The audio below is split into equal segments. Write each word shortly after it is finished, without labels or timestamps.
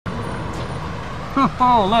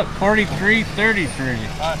Oh, look, 4333. Are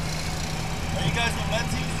you guys with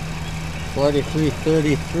Menzies?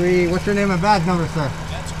 4333. What's your name and badge number, sir?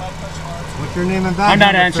 Answer my question. What's your name and badge I'm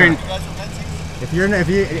not number, answering. Are you guys with Menzies? If you Are you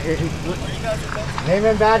guys with Menzies? name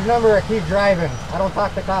and badge number, or keep driving. I don't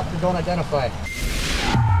talk to cops who don't identify.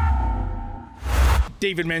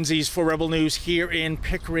 David Menzies for Rebel News here in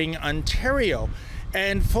Pickering, Ontario.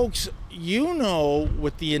 And folks, you know,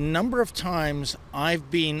 with the number of times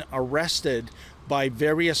I've been arrested by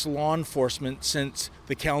various law enforcement since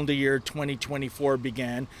the calendar year 2024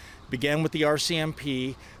 began with the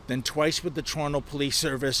RCMP, then twice with the Toronto Police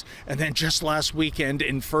Service, and then just last weekend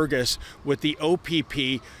in Fergus with the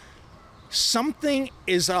OPP, something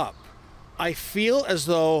is up. I feel as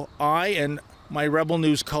though I and my Rebel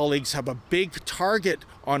News colleagues have a big target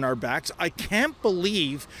on our backs. I can't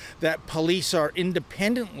believe that police are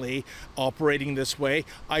independently operating this way.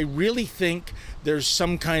 I really think there's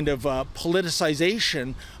some kind of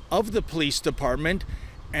politicization of the police department.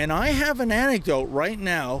 And I have an anecdote right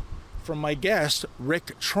now from my guest,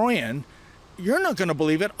 Rick Troyan. You're not going to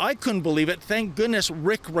believe it. I couldn't believe it. Thank goodness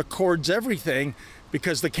Rick records everything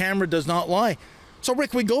because the camera does not lie. So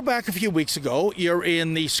Rick, we go back a few weeks ago. You're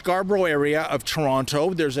in the Scarborough area of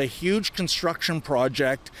Toronto. There's a huge construction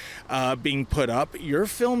project being put up. You're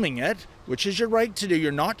filming it, which is your right to do.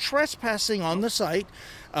 You're not trespassing on the site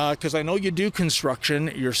because I know you do construction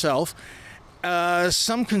yourself.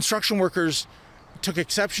 Some construction workers took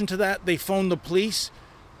exception to that. They phoned the police.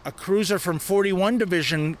 A cruiser from 41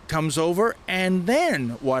 Division comes over, and then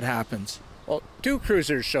what happens? Well, two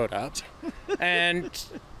cruisers showed up and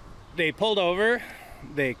they pulled over,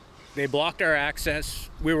 they blocked our access.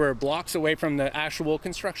 We were blocks away from the actual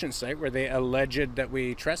construction site where they alleged that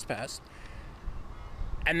we trespassed.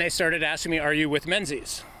 And they started asking me, are you with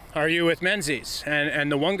Menzies? Are you with Menzies?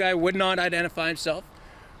 And the one guy would not identify himself.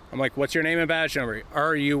 I'm like, what's your name and badge number?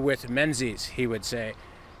 Are you with Menzies? He would say.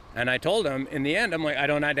 And I told him, in the end, I'm like, I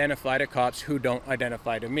don't identify to cops who don't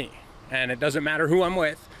identify to me. And it doesn't matter who I'm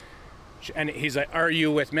with. And he's like, are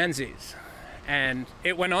you with Menzies? And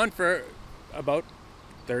it went on for about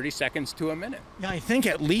 30 seconds to a minute. Yeah, I think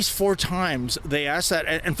at least 4 times they asked that.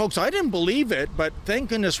 And folks, I didn't believe it, but thank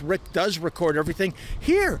goodness Rick does record everything.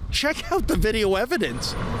 Here, check out the video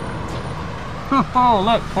evidence. Oh,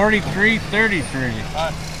 look, 4333.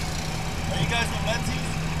 Are you guys with Menzies?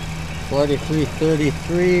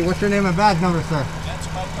 4333. What's your name and badge number, sir?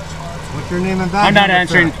 Answer my question. What's your name and badge I'm number, not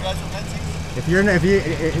answering. Are you guys with Menzies? If you Are you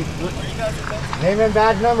guys with Menzies? name and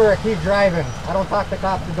badge number, or keep driving. I don't talk to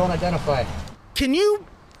cops who don't identify. Can you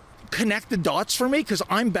connect the dots for me? Because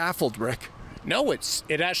I'm baffled, Rick. No, it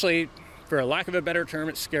actually, for a lack of a better term,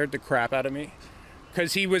 it scared the crap out of me.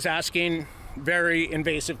 Because he was asking very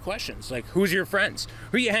invasive questions, like, who's your friends?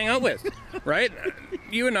 Who you hang out with, right?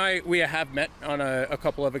 You and I, we have met on a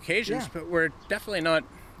couple of occasions, but we're definitely not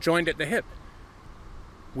joined at the hip.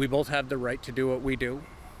 We both have the right to do what we do,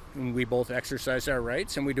 and we both exercise our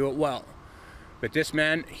rights, and we do it well. But this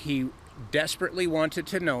man, he desperately wanted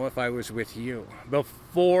to know if I was with you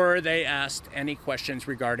before they asked any questions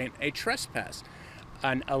regarding a trespass,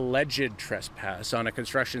 an alleged trespass on a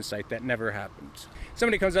construction site that never happened.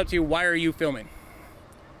 Somebody comes up to you, why are you filming?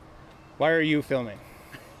 Why are you filming?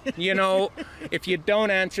 You know, if you don't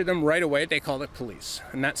answer them right away, they call it police.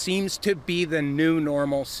 And that seems to be the new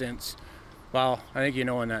normal since, well, I think you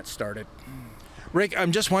know when that started. Rick,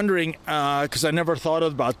 I'm just wondering, because I never thought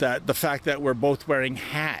about that, the fact that we're both wearing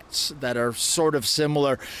hats that are sort of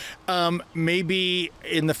similar. Maybe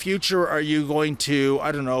in the future, are you going to,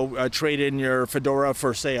 I don't know, trade in your fedora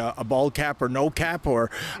for, say, a bald cap or no cap,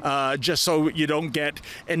 or just so you don't get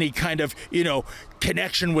any kind of, you know,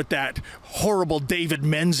 connection with that horrible David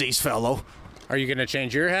Menzies fellow? Are you going to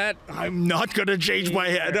change your hat? I'm not going to change my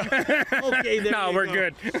head. Okay, there No, you we're go.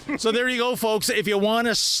 good. So there you go, folks. If you want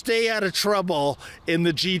to stay out of trouble in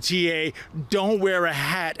the GTA, don't wear a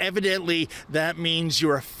hat. Evidently, that means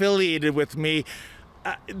you're affiliated with me.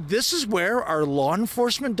 This is where our law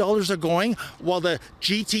enforcement dollars are going while the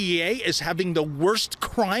GTA is having the worst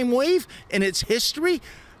crime wave in its history.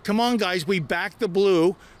 Come on, guys. We back the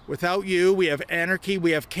blue. Without you, we have anarchy,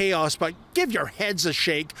 we have chaos, but give your heads a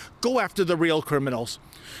shake. Go after the real criminals.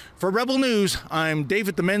 For Rebel News, I'm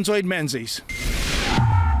David the Menzoid Menzies.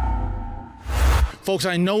 Folks,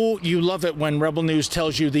 I know you love it when Rebel News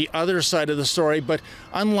tells you the other side of the story, but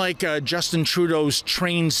unlike Justin Trudeau's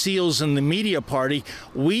trained seals in the media party,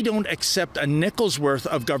 we don't accept a nickel's worth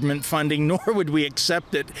of government funding, nor would we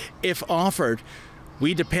accept it if offered.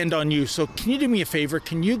 We depend on you. So can you do me a favor?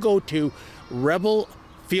 Can you go to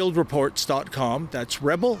rebelfieldreports.com. That's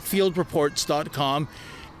rebelfieldreports.com.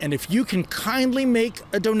 And if you can kindly make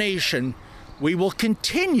a donation, we will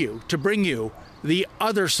continue to bring you the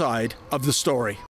other side of the story.